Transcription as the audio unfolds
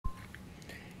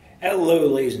Hello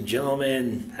ladies and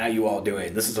gentlemen, how you all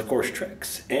doing? This is of course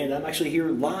Trex, and I'm actually here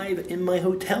live in my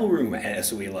hotel room at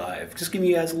SOE Live. Just giving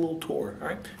you guys a little tour,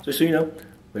 alright? Just so you know,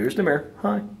 there's the mirror.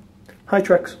 Hi. Hi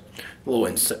Trex. A little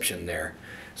inception there.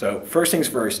 So first things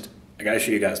first, I gotta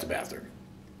show you guys the bathroom.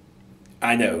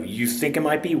 I know, you think it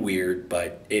might be weird,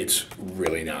 but it's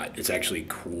really not. It's actually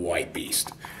quite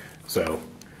beast. So,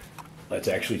 let's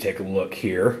actually take a look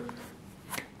here.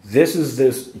 This is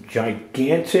this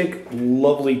gigantic,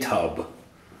 lovely tub.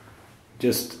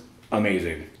 Just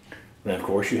amazing. And of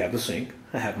course you have the sink.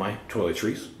 I have my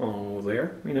toiletries all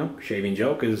there, you know, shaving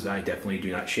gel, because I definitely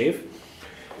do not shave.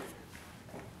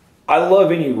 I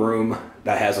love any room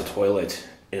that has a toilet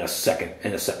in a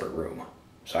separate room.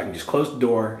 So I can just close the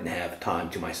door and have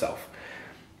time to myself.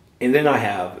 And then I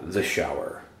have the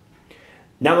shower.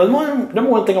 Now the number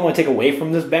one thing I want to take away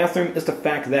from this bathroom is the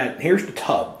fact that here's the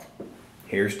tub.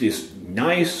 Here's this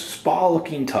nice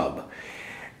spa-looking tub.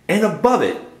 And above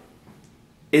it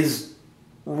is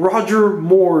Roger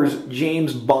Moore's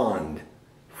James Bond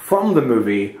from the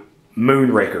movie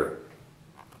Moonraker.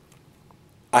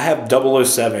 I have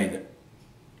 007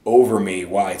 over me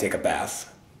while I take a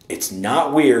bath. It's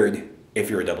not weird if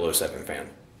you're a 007 fan,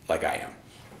 like I am.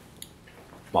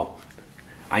 Well,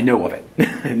 I know of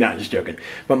it. Not just joking.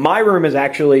 But my room is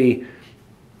actually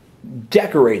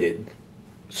decorated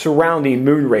surrounding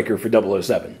Moonraker for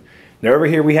 007. Now over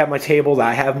here we have my tables,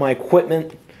 I have my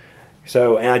equipment.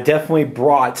 So, and I definitely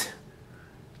brought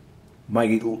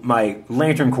my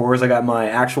lantern cores. I got my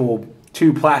actual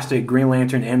two plastic green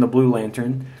lantern and the blue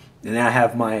lantern. And then I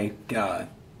have my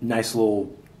nice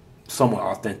little, somewhat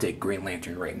authentic green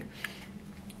lantern ring.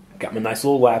 Got my nice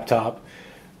little laptop.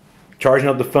 Charging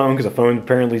up the phone because the phone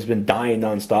apparently has been dying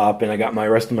nonstop. And I got my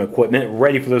rest of my equipment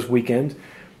ready for this weekend.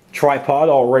 Tripod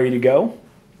all ready to go.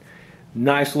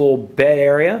 Nice little bed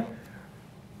area.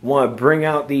 Want to bring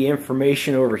out the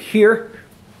information over here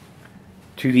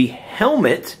to the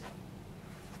helmet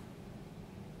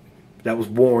that was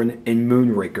worn in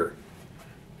Moonraker.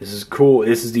 This is cool.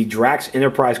 This is the Drax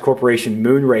Enterprise Corporation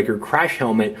Moonraker crash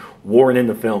helmet worn in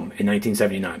the film in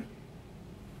 1979.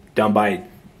 Done by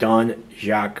Don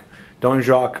Jacques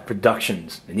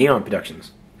Productions, the Neon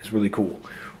Productions. It's really cool.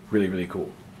 Really, really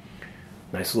cool.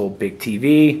 Nice little big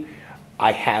TV.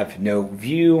 I have no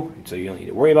view, so you don't need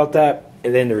to worry about that.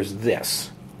 And then there's this.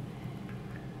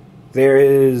 There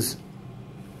is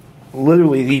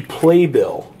literally the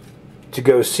playbill to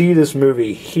go see this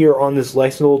movie here on this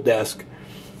nice little desk.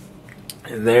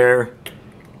 And there,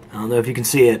 I don't know if you can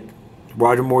see it,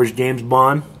 Roger Moore's James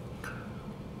Bond.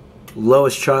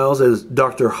 Lois Childs as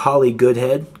Dr. Holly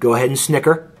Goodhead. Go ahead and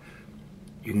snicker.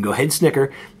 You can go ahead and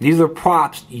snicker. These are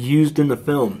props used in the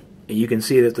film. And you can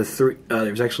see that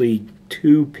there's actually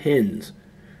two pins.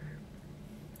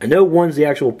 I know one's the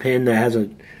actual pin that has I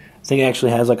think it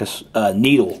actually has like a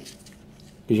needle.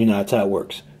 Because you know that's how it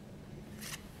works.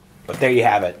 But there you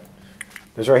have it.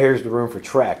 This right here is the room for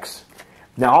Trex.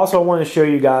 Now also I want to show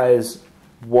you guys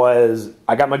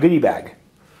I got my goodie bag.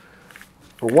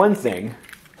 For one thing,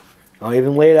 I'll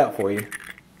even lay it out for you.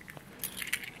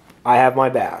 I have my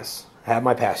pass. I have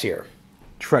my pass here.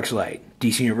 Trexlight,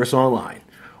 DC Universal Online.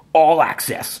 All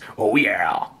access. Oh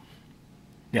yeah.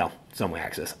 No, it's only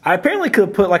access. I apparently could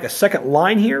have put like a second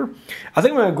line here. I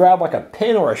think I'm going to grab like a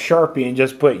pen or a Sharpie and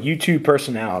just put YouTube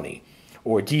personality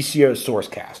or DCO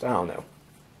sourcecast. I don't know.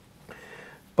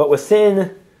 But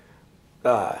within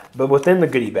the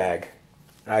goodie bag,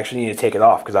 I actually need to take it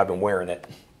off because I've been wearing it.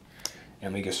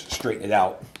 And we just straighten it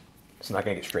out. It's not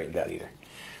going to get straightened out either.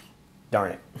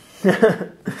 Darn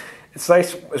it. It's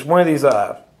nice. It's one of these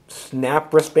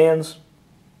snap wristbands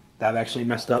that I've actually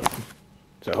messed up.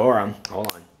 So hold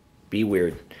on. Be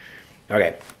weird.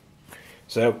 Okay.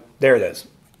 So there it is.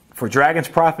 For Dragon's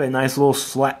Profit, a nice little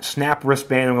snap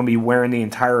wristband I'm going to be wearing the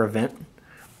entire event,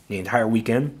 the entire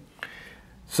weekend.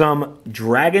 Some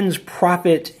Dragon's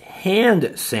Profit hand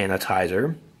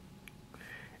sanitizer.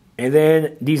 And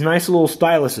then these nice little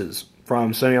styluses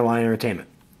from SOE Entertainment.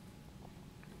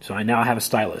 So I now have a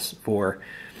stylus for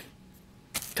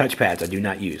touchpads I do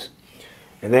not use.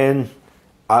 And then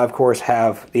I, of course,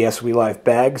 have the SOE Live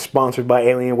bag, sponsored by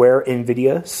Alienware,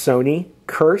 NVIDIA, Sony,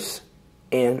 Curse,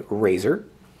 and Razer.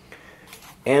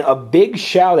 And a big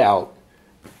shout-out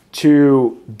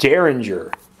to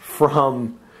Derringer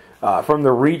from the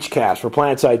Reachcast for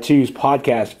PlanetSide 2's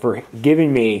podcast for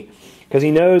giving me, because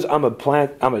he knows I'm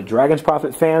a Dragon's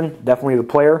Profit fan, definitely the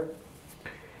player.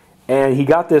 And he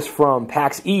got this from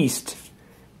PAX East,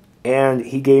 and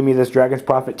he gave me this Dragon's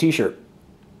Profit t-shirt.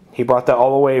 He brought that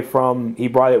all the way he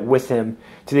brought it with him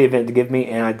to the event to give me,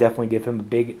 and I definitely give him a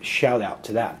big shout out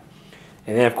to that.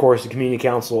 And then, of course, the community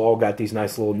council all got these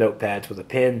nice little notepads with a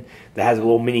pen that has a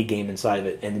little mini game inside of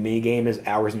it. And the mini game is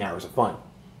hours and hours of fun.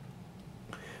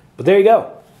 But there you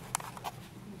go.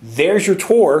 There's your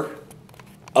tour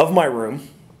of my room.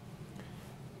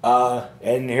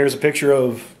 And here's a picture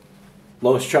of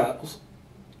Lois Childs.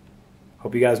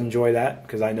 Hope you guys enjoy that,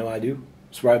 because I know I do.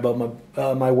 It's right above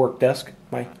my work desk,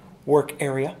 my work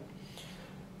area.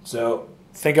 So,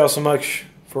 thank y'all so much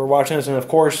for watching this. And, of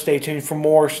course, stay tuned for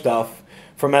more stuff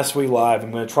from SOE Live.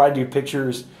 I'm going to try to do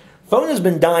pictures. Phone has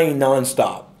been dying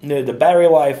nonstop. The battery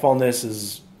life on this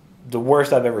is the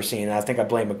worst I've ever seen. I think I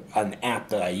blame an app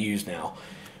that I use now.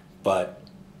 But,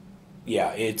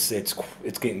 yeah, it's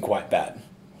getting quite bad.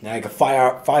 Now, like a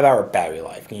 5 hour battery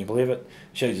life. Can you believe it?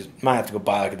 Might have to go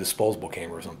buy like a disposable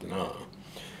camera or something. I don't know.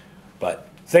 But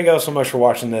thank you all so much for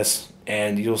watching this,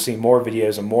 and you'll see more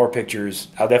videos and more pictures.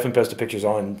 I'll definitely post the pictures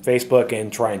on Facebook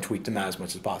and try and tweet them out as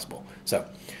much as possible. So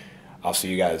I'll see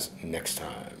you guys next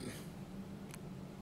time.